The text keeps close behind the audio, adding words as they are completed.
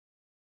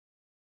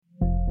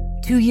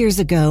2 years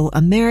ago,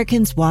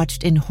 Americans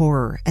watched in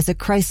horror as a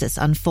crisis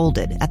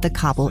unfolded at the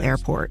Kabul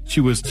airport.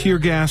 She was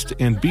tear-gassed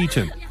and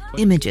beaten.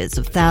 Images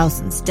of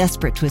thousands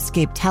desperate to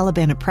escape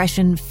Taliban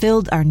oppression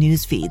filled our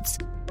news feeds.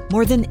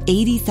 More than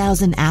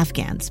 80,000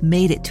 Afghans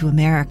made it to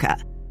America.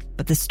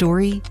 But the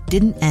story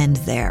didn't end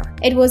there.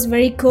 It was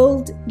very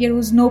cold. There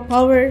was no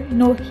power,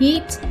 no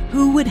heat.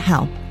 Who would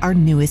help our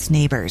newest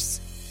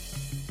neighbors?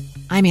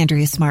 I'm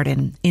Andrea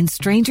Smartin. In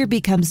Stranger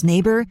Becomes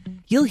Neighbor,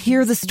 you'll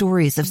hear the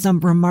stories of some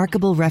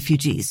remarkable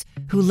refugees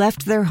who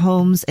left their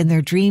homes and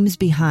their dreams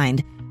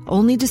behind,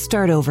 only to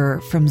start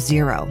over from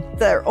zero.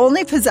 Their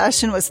only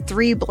possession was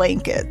 3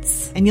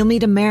 blankets. And you'll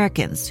meet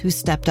Americans who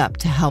stepped up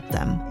to help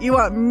them. You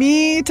want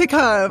me to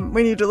come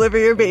when you deliver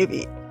your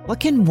baby. What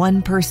can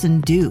one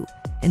person do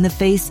in the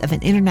face of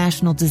an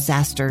international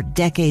disaster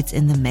decades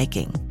in the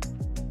making?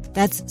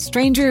 That's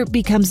Stranger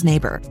Becomes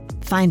Neighbor.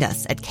 Find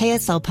us at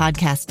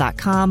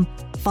kslpodcast.com.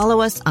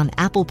 Follow us on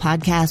Apple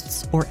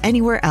Podcasts or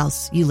anywhere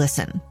else you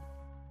listen.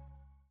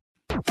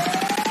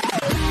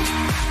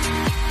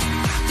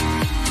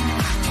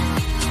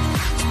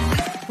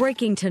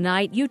 Breaking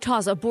tonight,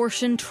 Utah's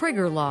abortion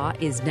trigger law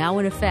is now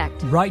in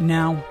effect. Right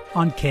now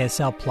on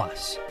KSL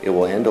Plus. It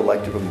will end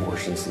elective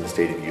abortions in the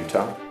state of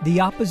Utah.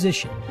 The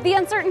opposition. The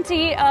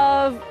uncertainty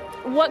of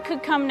what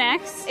could come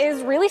next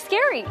is really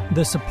scary.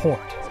 The support.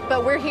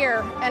 But we're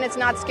here, and it's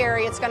not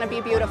scary. It's going to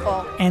be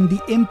beautiful. And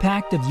the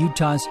impact of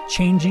Utah's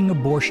changing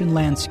abortion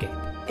landscape.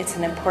 It's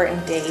an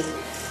important day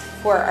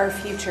for our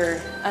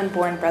future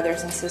unborn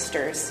brothers and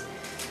sisters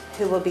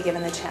who will be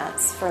given the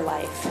chance for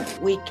life.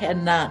 We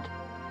cannot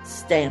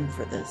stand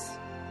for this.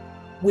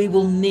 We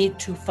will need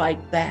to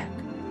fight back.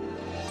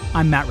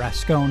 I'm Matt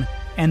Rascone,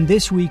 and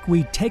this week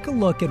we take a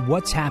look at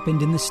what's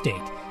happened in the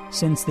state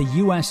since the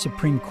U.S.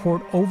 Supreme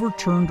Court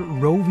overturned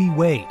Roe v.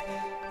 Wade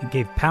and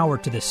gave power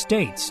to the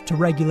states to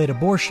regulate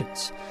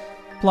abortions.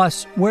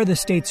 Plus, where the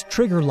state's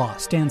trigger law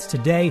stands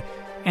today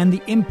and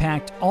the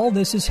impact all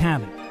this is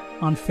having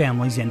on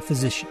families and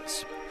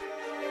physicians.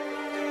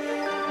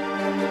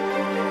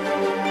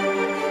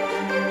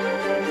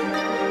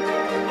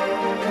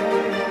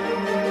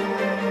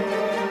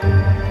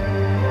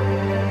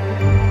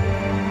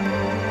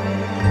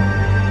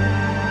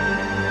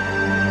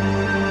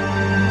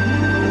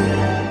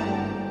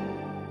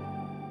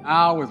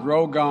 Now, with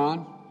Roe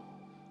gone,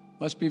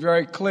 let's be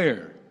very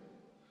clear.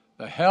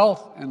 The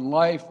health and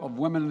life of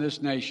women in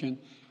this nation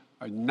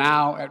are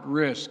now at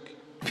risk.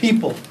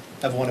 People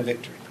have won a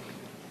victory.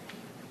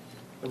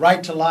 The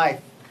right to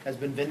life has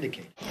been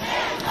vindicated.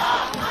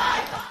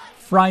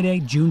 Friday,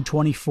 June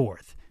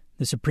 24th,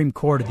 the Supreme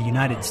Court of the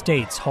United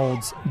States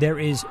holds there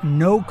is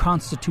no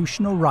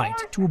constitutional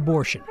right to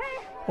abortion,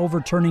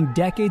 overturning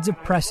decades of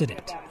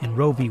precedent in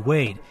Roe v.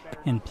 Wade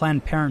and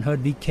Planned Parenthood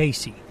v.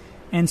 Casey,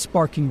 and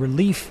sparking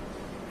relief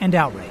and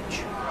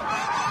outrage.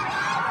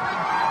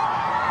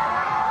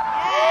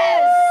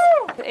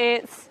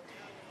 It's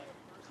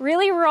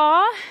really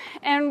raw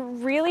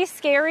and really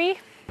scary.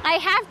 I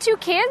have 2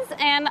 kids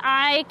and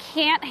I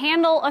can't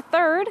handle a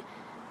third,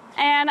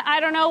 and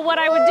I don't know what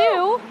I would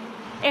do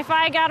if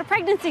I got a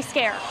pregnancy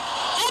scare.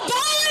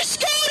 Abolish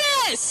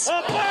SCOTUS!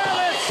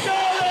 Abolish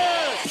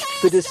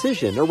SCOTUS! The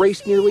decision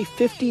erased nearly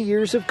 50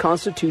 years of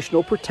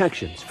constitutional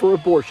protections for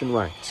abortion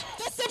rights.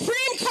 The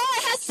Supreme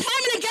Court has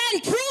time and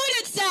again proven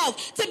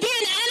itself to be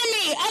an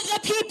enemy of the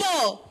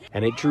people.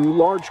 And it drew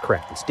large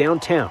crowds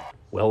downtown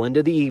well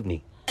into the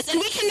evening. And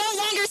we can no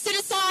longer sit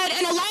aside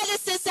and allow the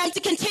system to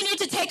continue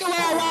to take away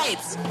our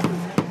rights.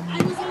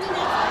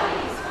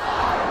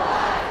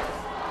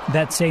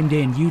 That same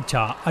day in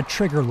Utah, a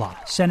trigger law,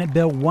 Senate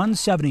Bill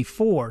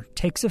 174,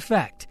 takes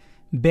effect,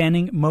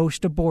 banning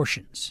most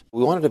abortions.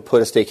 We wanted to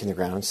put a stake in the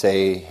ground and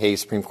say, hey,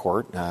 Supreme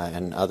Court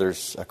and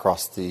others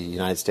across the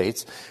United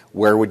States,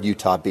 where would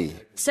Utah be?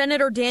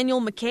 Senator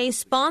Daniel McKay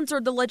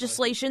sponsored the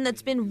legislation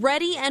that's been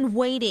ready and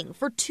waiting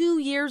for 2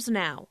 years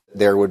now.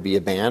 There would be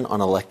a ban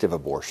on elective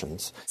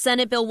abortions.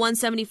 Senate Bill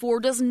 174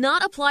 does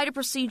not apply to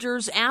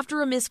procedures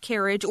after a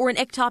miscarriage or an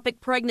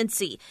ectopic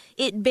pregnancy.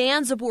 It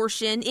bans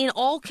abortion in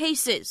all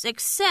cases,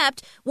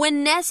 except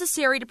when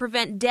necessary to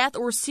prevent death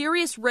or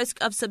serious risk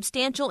of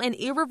substantial and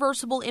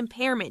irreversible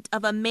impairment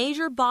of a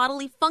major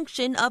bodily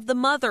function of the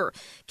mother,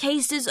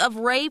 cases of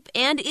rape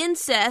and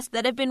incest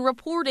that have been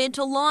reported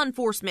to law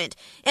enforcement,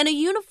 and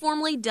a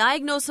uniformly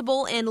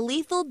diagnosable and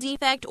lethal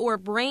defect or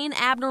brain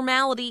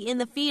abnormality in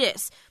the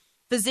fetus.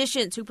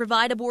 Physicians who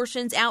provide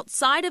abortions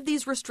outside of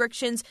these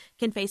restrictions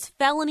can face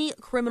felony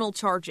criminal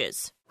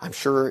charges. I'm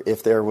sure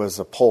if there was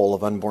a poll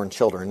of unborn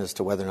children as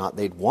to whether or not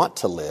they'd want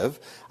to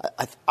live,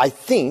 I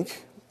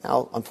think,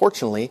 now,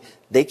 unfortunately,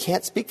 they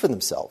can't speak for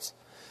themselves.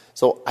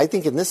 So I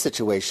think in this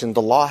situation,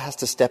 the law has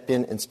to step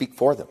in and speak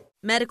for them.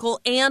 Medical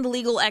and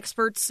legal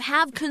experts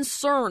have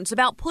concerns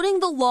about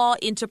putting the law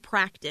into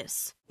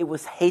practice. It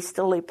was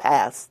hastily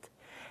passed,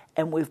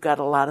 and we've got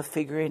a lot of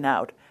figuring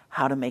out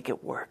how to make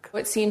it work.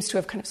 It seems to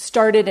have kind of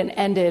started and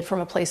ended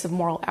from a place of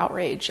moral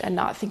outrage and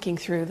not thinking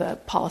through the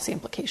policy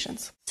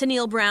implications.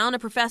 Tenille Brown, a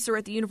professor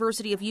at the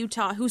University of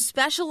Utah who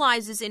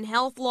specializes in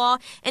health law,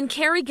 and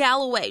Carrie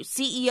Galloway,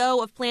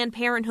 CEO of Planned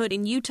Parenthood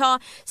in Utah,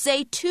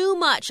 say too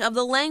much of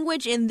the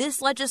language in this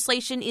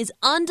legislation is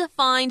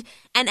undefined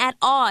and at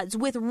odds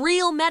with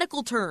real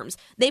medical terms.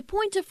 They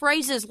point to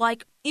phrases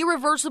like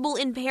irreversible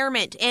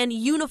impairment and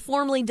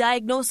uniformly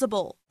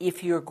diagnosable.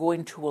 If you're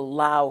going to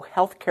allow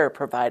healthcare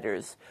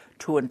providers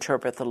to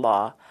interpret the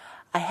law,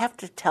 I have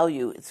to tell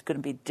you it's going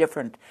to be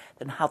different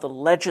than how the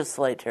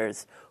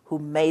legislators who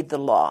made the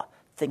law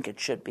think it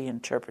should be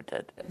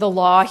interpreted. The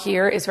law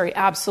here is very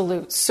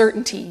absolute,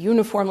 certainty,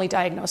 uniformly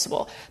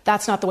diagnosable.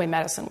 That's not the way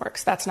medicine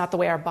works. That's not the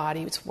way our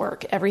bodies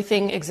work.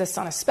 Everything exists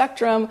on a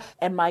spectrum.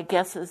 And my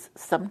guess is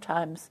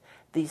sometimes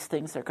these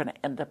things are going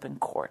to end up in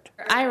court.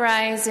 I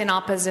rise in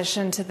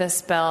opposition to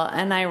this bill,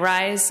 and I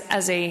rise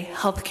as a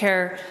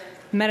healthcare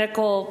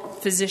medical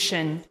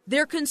physician.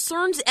 Their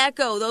concerns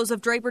echo those of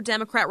Draper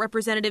Democrat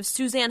Representative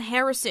Suzanne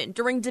Harrison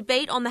during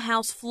debate on the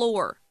House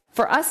floor.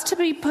 For us to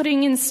be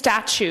putting in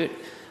statute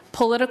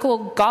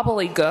political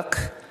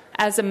gobbledygook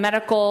as a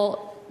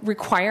medical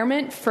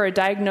requirement for a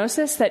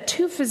diagnosis that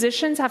two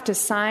physicians have to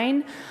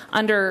sign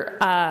under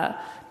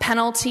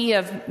penalty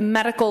of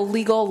medical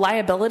legal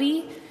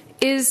liability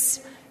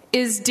is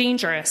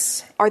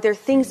dangerous. Are there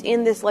things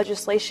in this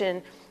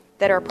legislation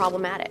that are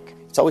problematic?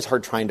 It's always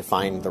hard trying to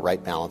find the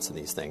right balance in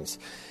these things.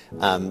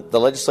 The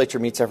legislature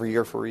meets every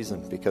year for a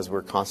reason, because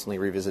we're constantly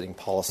revisiting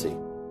policy.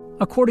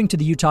 According to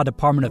the Utah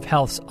Department of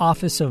Health's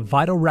Office of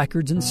Vital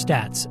Records and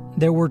Stats,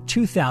 there were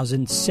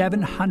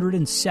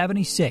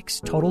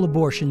 2,776 total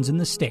abortions in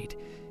the state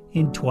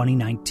in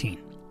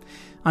 2019.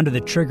 Under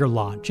the trigger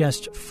law,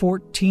 just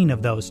 14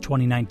 of those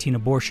 2019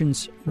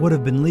 abortions would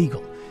have been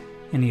legal.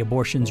 Any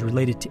abortions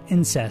related to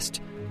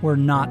incest were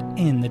not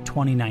in the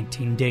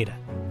 2019 data.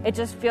 It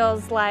just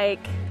feels like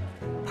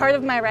part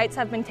of my rights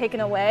have been taken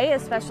away,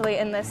 especially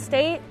in this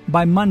state.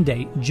 By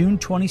Monday, June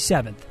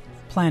 27th,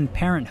 Planned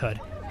Parenthood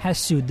has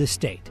sued the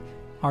state,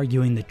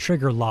 arguing the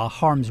trigger law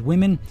harms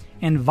women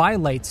and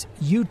violates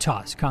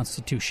Utah's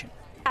constitution.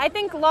 I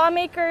think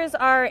lawmakers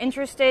are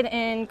interested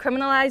in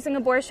criminalizing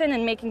abortion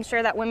and making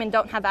sure that women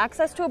don't have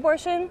access to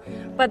abortion,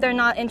 but they're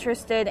not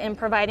interested in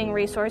providing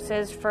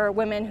resources for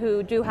women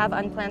who do have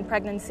unplanned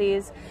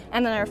pregnancies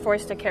and then are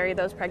forced to carry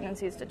those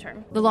pregnancies to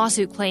term. The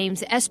lawsuit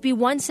claims SB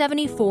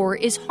 174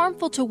 is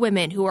harmful to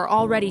women who are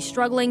already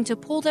struggling to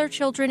pull their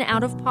children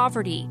out of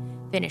poverty,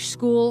 finish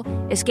school,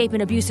 escape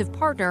an abusive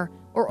partner,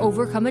 or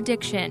overcome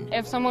addiction.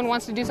 If someone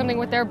wants to do something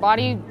with their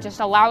body, just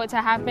allow it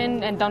to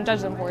happen and don't judge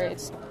them for it.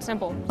 It's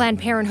simple. Planned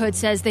Parenthood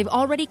says they've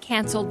already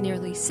canceled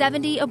nearly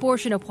 70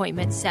 abortion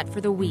appointments set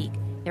for the week.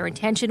 Their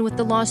intention with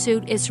the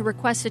lawsuit is to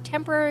request a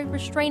temporary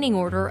restraining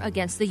order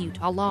against the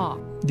Utah law.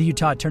 The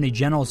Utah Attorney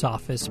General's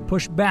office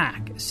pushed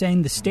back,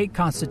 saying the state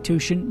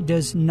constitution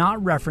does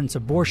not reference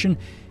abortion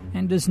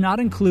and does not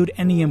include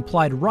any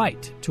implied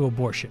right to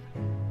abortion.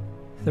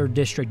 3rd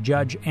District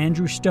Judge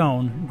Andrew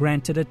Stone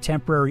granted a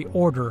temporary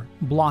order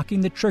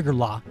blocking the trigger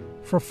law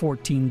for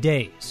 14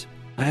 days.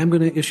 I am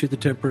going to issue the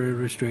temporary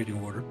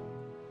restraining order.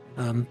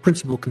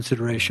 Principal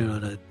consideration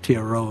on a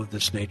TRO of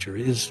this nature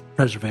is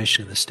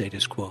preservation of the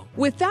status quo.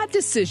 With that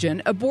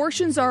decision,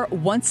 abortions are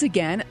once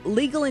again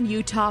legal in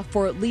Utah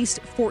for at least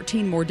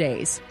 14 more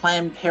days.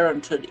 Planned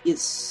Parenthood is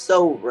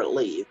so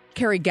relieved.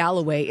 Carrie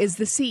Galloway is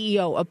the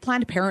CEO of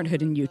Planned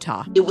Parenthood in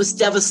Utah. It was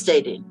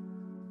devastating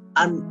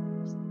on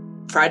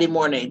Friday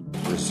morning.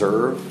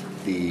 Preserve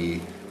the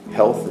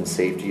health and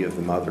safety of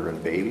the mother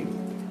and baby,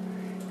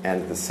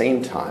 and at the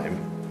same time,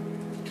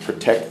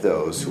 protect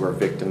those who are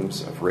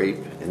victims of rape,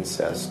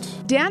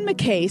 incest. Dan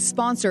McKay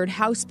sponsored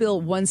House Bill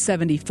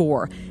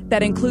 174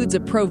 that includes a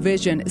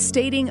provision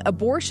stating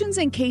abortions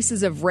in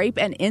cases of rape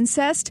and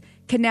incest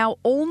can now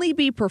only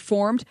be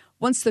performed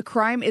once the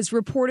crime is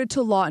reported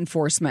to law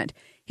enforcement.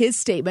 His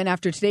statement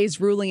after today's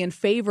ruling in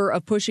favor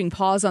of pushing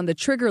pause on the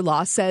trigger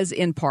law says,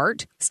 in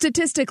part,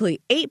 statistically,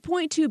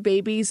 8.2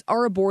 babies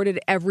are aborted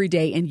every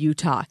day in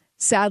Utah.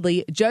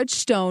 Sadly, Judge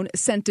Stone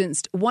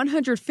sentenced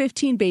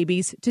 115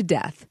 babies to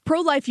death.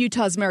 Pro-Life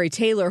Utah's Mary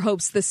Taylor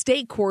hopes the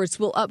state courts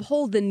will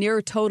uphold the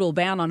near-total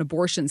ban on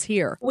abortions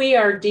here. We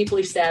are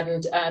deeply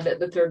saddened that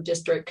the 3rd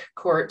District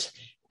Court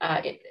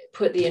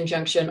put the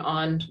injunction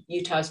on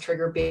Utah's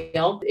trigger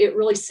bill. It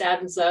really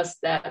saddens us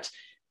that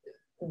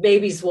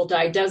babies will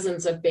die,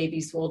 dozens of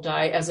babies will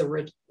die as a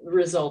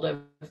result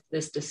of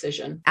this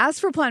decision. As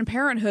for Planned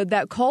Parenthood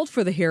that called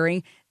for the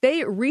hearing,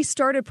 they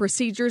restarted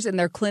procedures in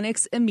their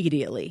clinics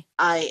immediately.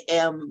 I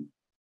am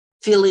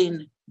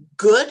feeling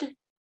good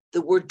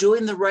that we're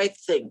doing the right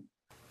thing.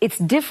 It's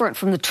different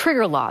from the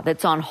trigger law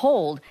that's on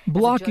hold.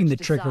 Blocking the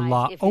trigger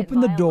law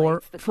opened the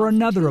door for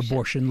another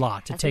abortion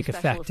law to take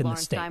effect in the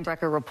state.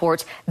 Steinbrecher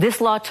reports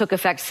this law took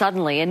effect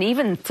suddenly and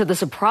even to the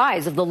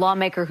surprise of the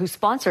lawmaker who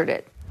sponsored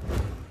it.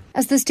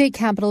 As the state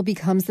capitol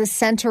becomes the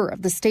center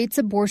of the state's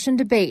abortion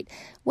debate,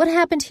 what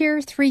happened here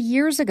 3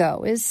 years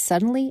ago is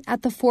suddenly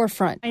at the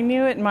forefront. I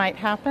knew it might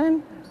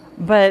happen,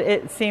 but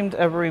it seemed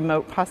a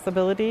remote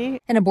possibility.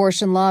 An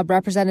abortion law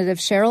Representative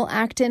Cheryl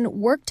Acton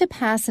worked to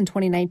pass in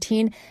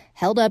 2019,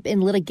 held up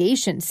in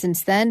litigation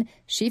since then,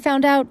 she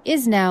found out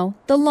is now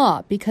the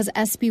law because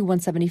SB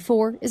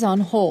 174 is on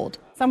hold.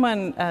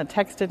 Someone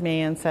texted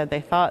me and said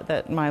they thought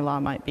that my law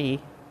might be,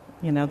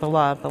 the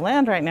law of the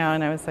land right now,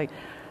 and I was like,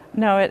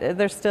 no,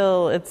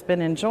 it's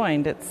been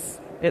enjoined. It's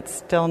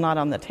still not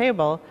on the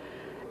table.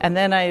 And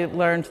then I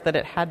learned that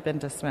it had been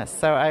dismissed,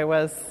 so I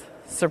was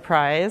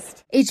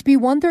surprised. HB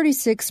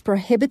 136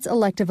 prohibits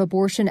elective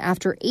abortion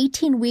after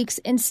 18 weeks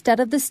instead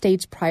of the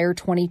state's prior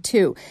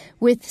 22,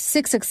 with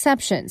 6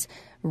 exceptions: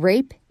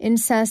 rape,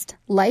 incest,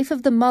 life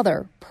of the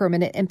mother,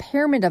 permanent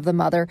impairment of the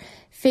mother,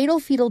 fatal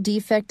fetal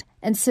defect,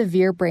 and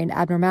severe brain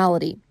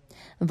abnormality.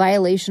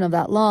 Violation of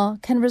that law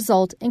can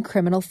result in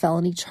criminal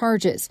felony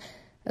charges.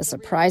 A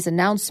surprise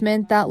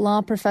announcement that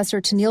law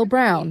professor Tenille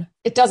Brown.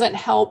 It doesn't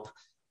help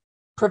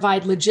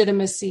provide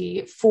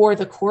legitimacy for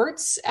the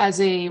courts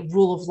as a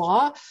rule of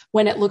law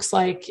when it looks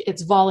like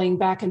it's volleying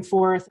back and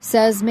forth.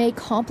 Says may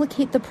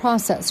complicate the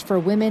process for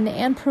women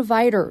and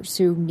providers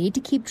who need to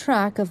keep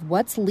track of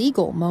what's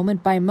legal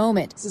moment by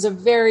moment. This is a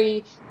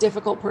very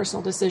difficult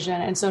personal decision.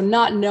 And so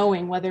not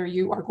knowing whether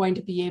you are going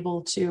to be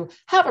able to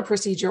have a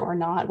procedure or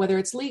not, whether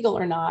it's legal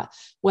or not,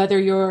 whether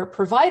your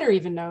provider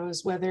even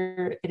knows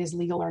whether it is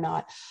legal or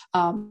not,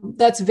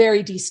 that's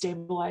very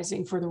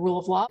destabilizing for the rule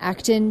of law.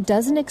 Acton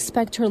doesn't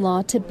expect her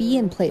law to be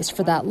in place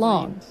for that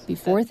long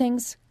before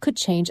things could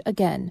change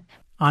again.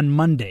 On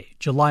Monday,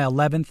 July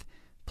 11th,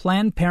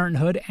 Planned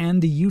Parenthood and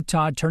the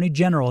Utah Attorney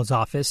General's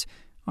office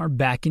are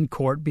back in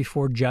court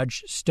before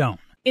Judge Stone.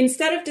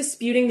 Instead of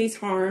disputing these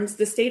harms,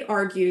 the state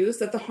argues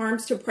that the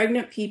harms to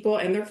pregnant people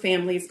and their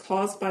families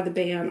caused by the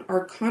ban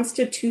are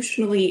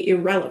constitutionally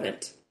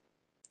irrelevant.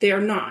 They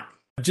are not.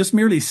 Just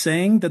merely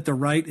saying that the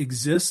right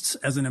exists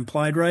as an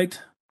implied right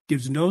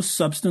gives no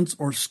substance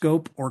or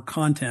scope or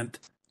content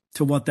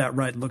to what that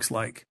right looks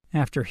like.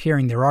 After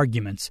hearing their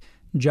arguments,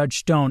 Judge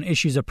Stone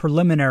issues a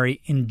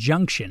preliminary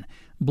injunction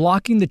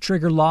blocking the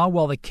trigger law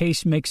while the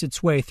case makes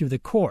its way through the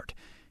court.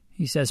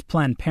 He says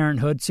Planned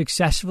Parenthood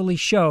successfully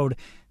showed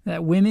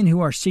that women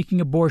who are seeking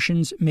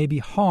abortions may be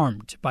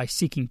harmed by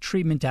seeking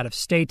treatment out of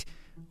state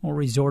or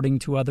resorting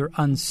to other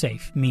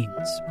unsafe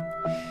means.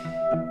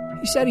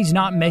 He said he's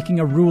not making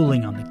a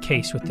ruling on the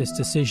case with this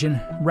decision.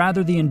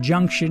 Rather, the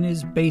injunction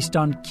is based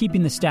on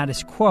keeping the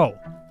status quo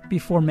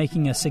before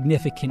making a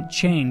significant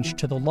change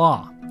to the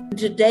law.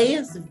 Today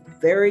is a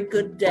very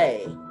good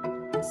day.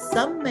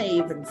 Some may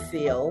even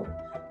feel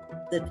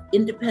that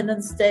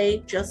Independence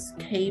Day just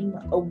came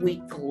a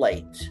week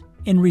late.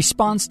 In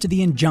response to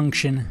the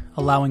injunction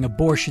allowing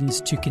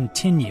abortions to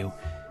continue,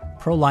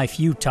 Pro-Life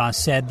Utah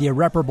said the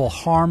irreparable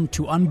harm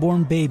to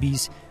unborn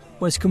babies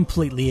was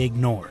completely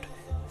ignored.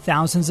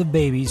 Thousands of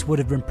babies would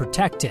have been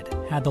protected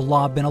had the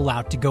law been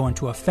allowed to go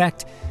into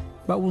effect,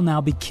 but will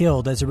now be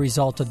killed as a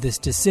result of this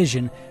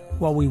decision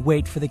while we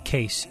wait for the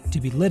case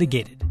to be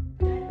litigated.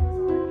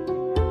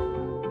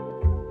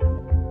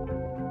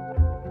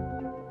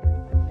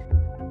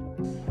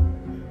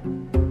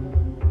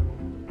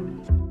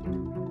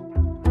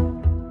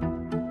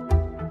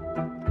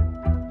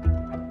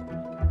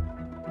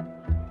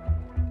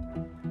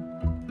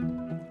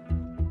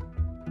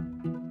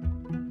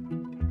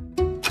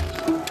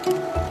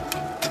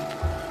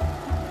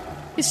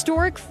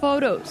 Historic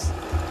photos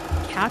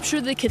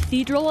capture the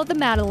Cathedral of the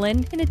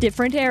Madeleine in a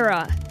different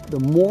era. The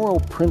moral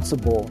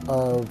principle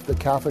of the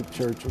Catholic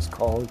Church is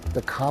called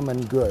the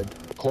common good.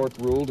 The court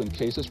ruled in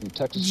cases from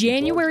Texas.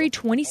 January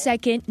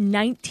 22nd,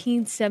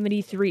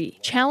 1973,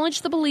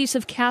 challenged the beliefs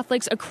of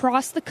Catholics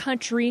across the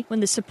country when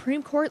the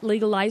Supreme Court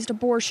legalized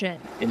abortion.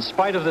 In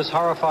spite of this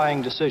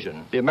horrifying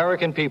decision, the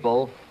American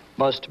people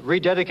must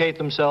rededicate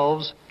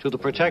themselves to the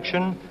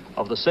protection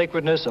of the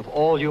sacredness of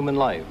all human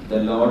life. The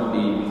Lord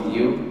be with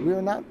you. We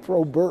are not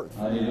pro-birth.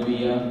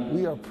 Hallelujah.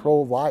 We are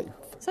pro-life.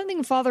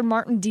 Something Father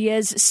Martin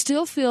Diaz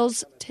still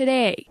feels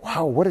today.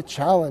 Wow, what a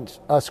challenge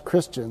us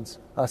Christians,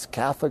 us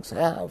Catholics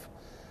have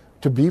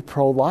to be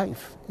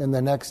pro-life in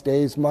the next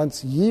days,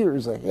 months,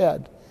 years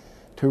ahead,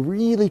 to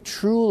really,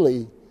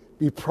 truly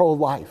be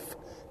pro-life,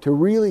 to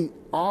really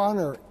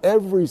honor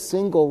every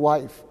single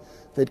life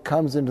that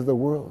comes into the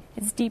world.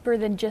 It's deeper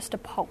than just a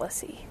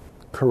policy.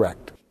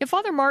 Correct. And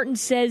Father Martin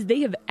says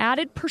they have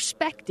added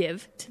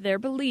perspective to their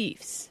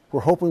beliefs.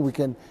 We're hoping we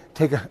can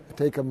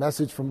take a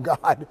message from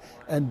God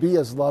and be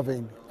as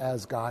loving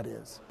as God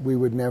is. We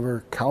would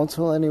never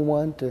counsel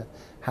anyone to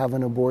have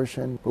an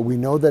abortion, but we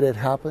know that it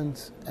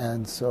happens,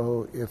 and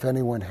so if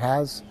anyone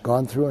has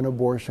gone through an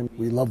abortion,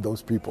 we love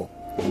those people.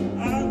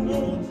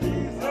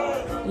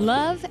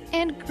 Love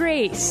and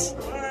grace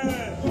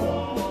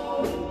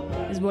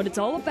is what it's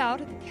all about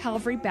at the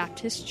Calvary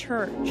Baptist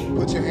Church.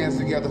 Put your hands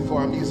together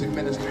for our music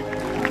ministry.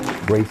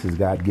 Grace is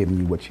God giving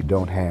you what you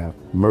don't have.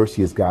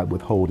 Mercy is God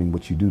withholding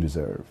what you do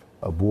deserve.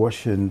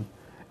 Abortion,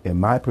 in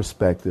my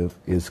perspective,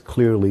 is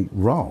clearly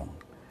wrong.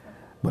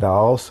 But I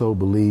also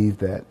believe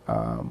that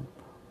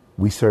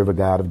we serve a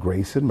God of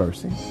grace and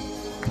mercy.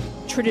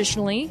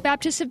 Traditionally,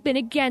 Baptists have been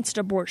against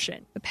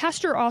abortion, but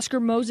Pastor Oscar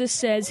Moses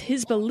says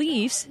his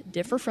beliefs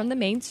differ from the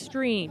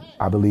mainstream.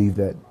 I believe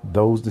that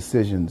those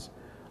decisions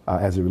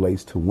as it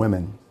relates to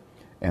women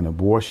and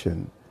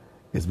abortion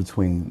is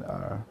between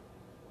her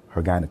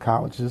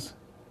gynecologist,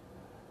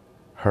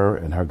 her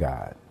and her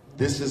God.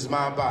 This is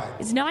my Bible.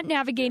 It's not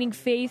navigating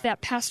faith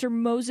that Pastor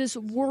Moses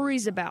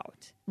worries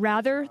about,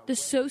 rather the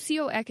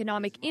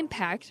socioeconomic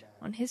impact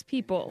on his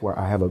people. Where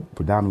I have a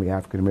predominantly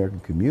African American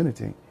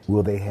community,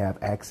 will they have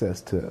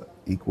access to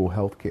equal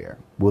health care?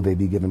 Will they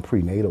be given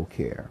prenatal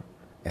care?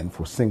 And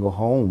for single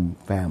home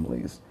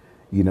families,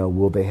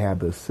 will they have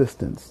the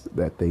assistance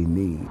that they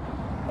need?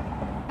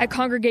 At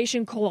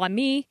Congregation Kol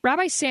Ami,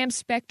 Rabbi Sam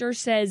Spector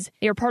says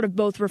they are part of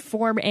both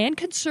reform and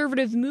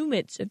conservative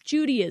movements of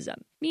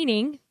Judaism,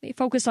 meaning they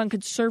focus on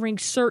conserving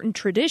certain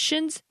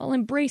traditions while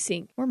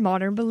embracing more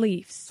modern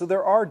beliefs. So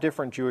there are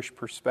different Jewish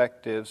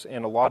perspectives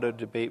and a lot of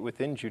debate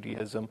within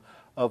Judaism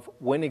of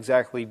when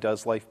exactly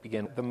does life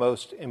begin. The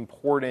most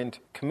important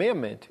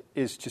commandment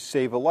is to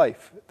save a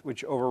life,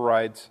 which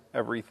overrides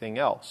everything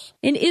else.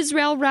 In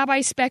Israel, Rabbi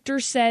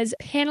Spector says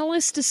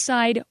panelists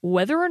decide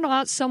whether or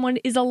not someone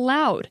is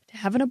allowed to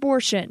have an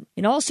abortion,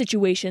 in all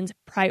situations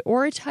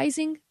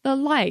prioritizing the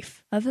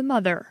life of the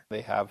mother.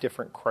 They have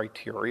different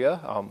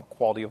criteria.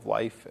 Quality of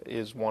life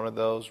is one of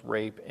those,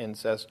 rape,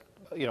 incest,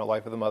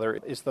 life of the mother.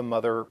 Is the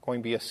mother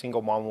going to be a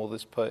single mom? Will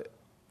this put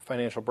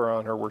financial burden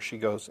on her where she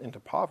goes into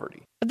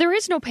poverty? But there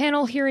is no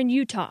panel here in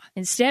Utah.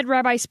 Instead,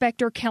 Rabbi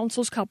Spector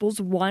counsels couples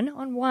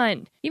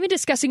one-on-one, even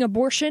discussing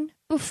abortion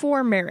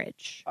before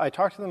marriage. I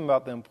talk to them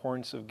about the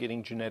importance of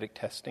getting genetic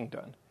testing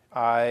done.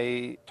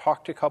 I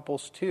talk to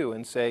couples too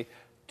and say,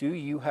 do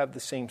you have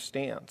the same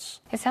stance?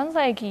 It sounds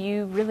like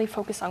you really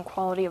focus on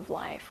quality of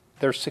life.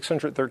 There's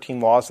 613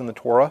 laws in the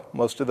Torah.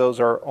 Most of those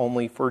are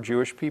only for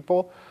Jewish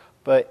people,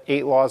 but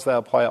 8 laws that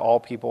apply to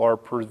all people are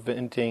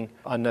preventing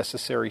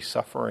unnecessary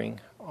suffering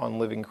on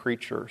living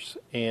creatures.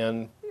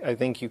 And I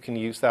think you can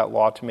use that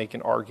law to make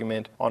an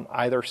argument on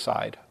either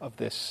side of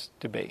this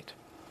debate.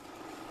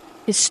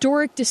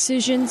 Historic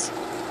decisions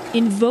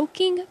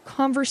invoking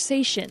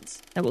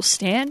conversations that will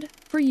stand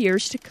for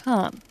years to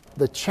come.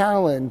 The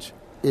challenge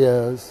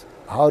is,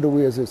 how do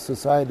we as a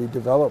society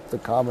develop the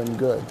common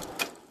good?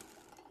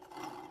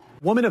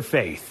 Woman of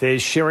faith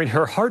is sharing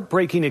her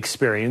heartbreaking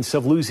experience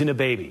of losing a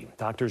baby.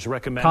 Doctors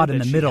recommend caught in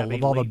the middle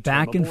of all the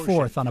back and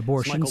forth on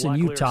abortions in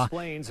Utah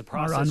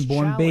are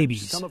unborn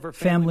babies,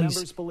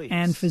 families,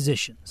 and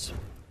physicians.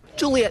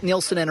 Juliet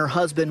Nielsen and her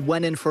husband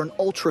went in for an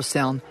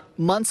ultrasound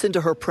months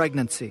into her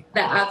pregnancy.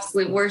 The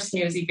absolute worst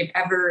news you could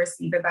ever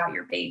receive about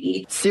your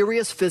baby.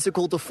 Serious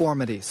physical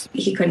deformities.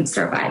 He couldn't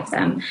survive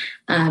them,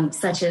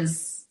 such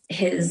as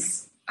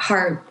his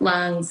heart,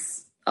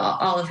 lungs,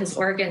 all of his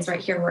organs right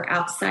here were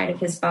outside of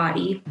his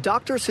body.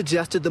 Doctors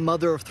suggested the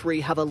mother of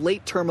 3 have a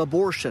late-term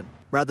abortion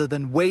rather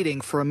than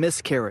waiting for a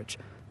miscarriage.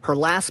 Her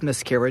last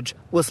miscarriage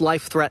was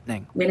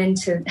life-threatening. Went in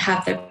to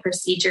have the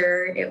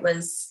procedure. It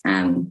was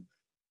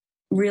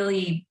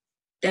really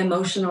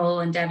emotional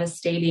and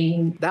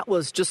devastating. That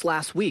was just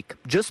last week,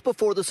 just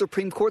before the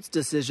Supreme Court's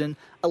decision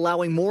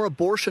allowing more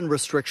abortion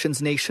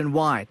restrictions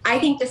nationwide. I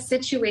think the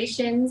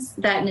situations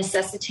that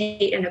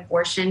necessitate an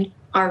abortion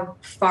are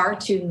far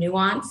too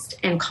nuanced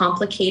and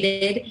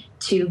complicated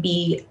to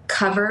be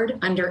covered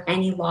under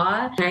any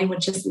law. And I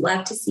would just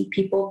love to see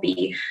people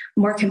be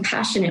more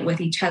compassionate with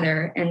each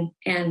other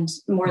and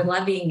more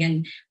loving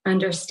and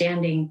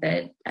understanding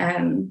that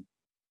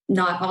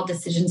not all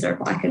decisions are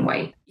black and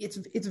white. It's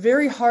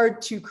very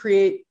hard to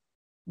create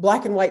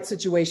black and white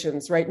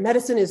situations, right?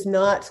 Medicine is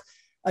not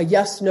a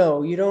yes,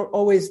 no. You don't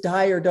always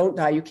die or don't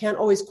die. You can't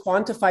always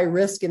quantify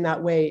risk in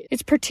that way.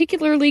 It's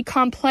particularly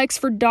complex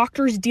for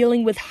doctors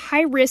dealing with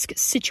high-risk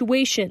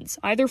situations,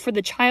 either for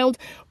the child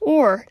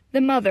or the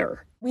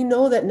mother. We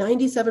know that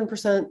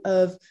 97%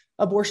 of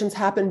abortions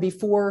happen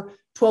before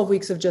 12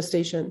 weeks of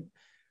gestation.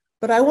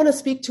 But I want to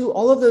speak to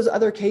all of those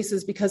other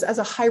cases because as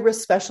a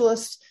high-risk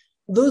specialist,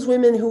 those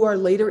women who are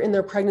later in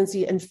their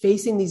pregnancy and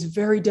facing these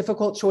very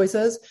difficult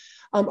choices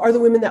are the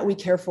women that we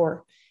care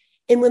for.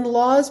 And when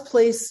laws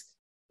place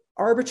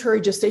arbitrary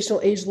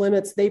gestational age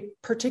limits, they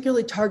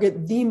particularly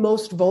target the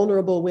most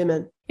vulnerable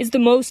women. Is the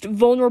most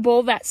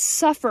vulnerable that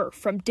suffer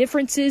from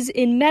differences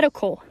in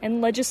medical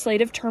and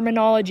legislative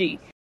terminology.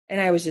 And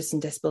I was just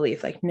in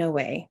disbelief, like, no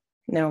way.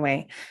 No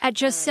way. At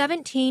just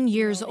 17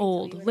 years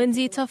old,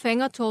 Lindsay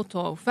Tafenga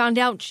Toto found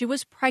out she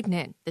was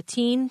pregnant. The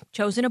teen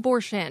chose an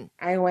abortion.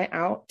 I went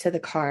out to the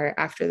car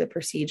after the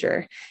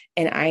procedure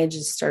and I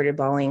just started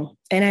bawling.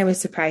 And I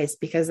was surprised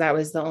because that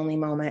was the only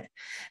moment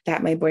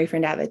that my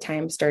boyfriend at the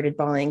time started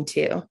bawling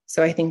too.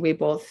 So I think we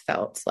both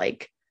felt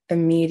like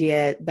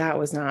immediate, that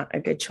was not a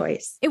good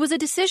choice. It was a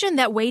decision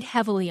that weighed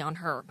heavily on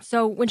her.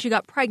 So when she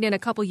got pregnant a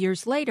couple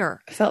years later,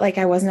 I felt like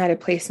I wasn't at a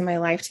place in my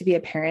life to be a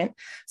parent.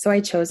 So I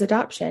chose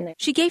adoption.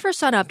 She gave her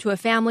son up to a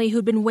family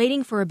who'd been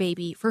waiting for a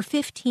baby for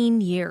 15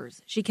 years.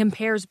 She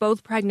compares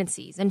both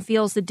pregnancies and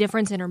feels the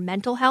difference in her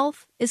mental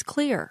health is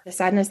clear. The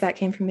sadness that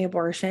came from the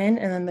abortion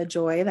and then the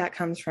joy that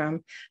comes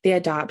from the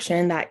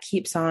adoption that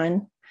keeps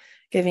on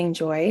giving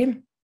joy.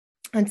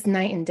 It's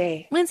night and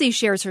day. Lindsay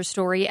shares her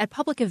story at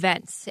public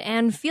events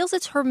and feels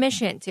it's her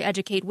mission to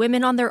educate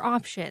women on their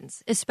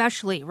options,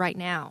 especially right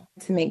now.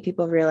 To make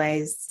people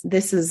realize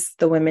this is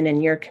the women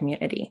in your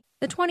community.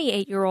 The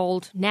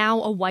 28-year-old,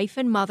 now a wife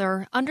and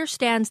mother,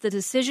 understands the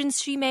decisions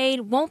she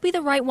made won't be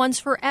the right ones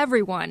for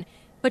everyone,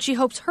 but she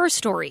hopes her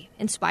story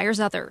inspires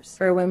others.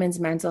 For women's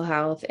mental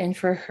health and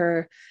for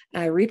her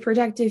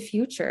reproductive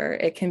future,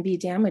 it can be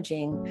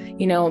damaging.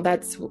 You know,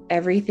 that's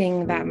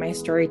everything that my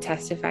story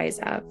testifies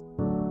of.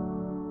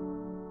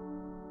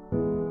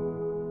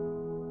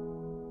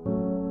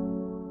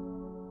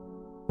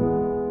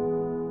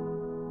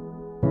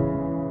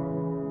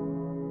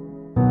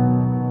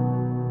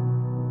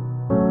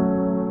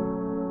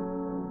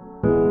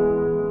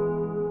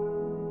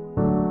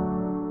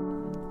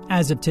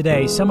 As of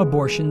today, some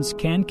abortions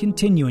can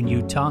continue in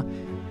Utah.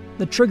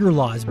 The trigger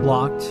law is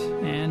blocked,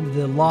 and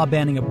the law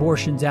banning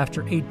abortions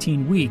after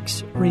 18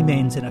 weeks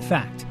remains in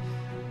effect.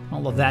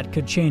 All of that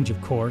could change, of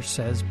course,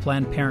 as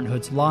Planned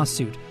Parenthood's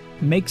lawsuit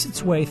makes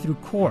its way through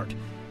court.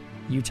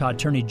 The Utah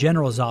Attorney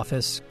General's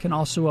office can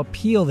also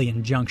appeal the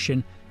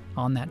injunction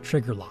on that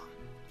trigger law.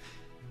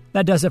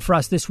 That does it for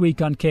us this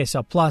week on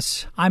KSL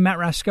Plus. I'm Matt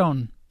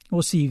Rascone.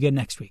 We'll see you again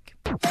next week.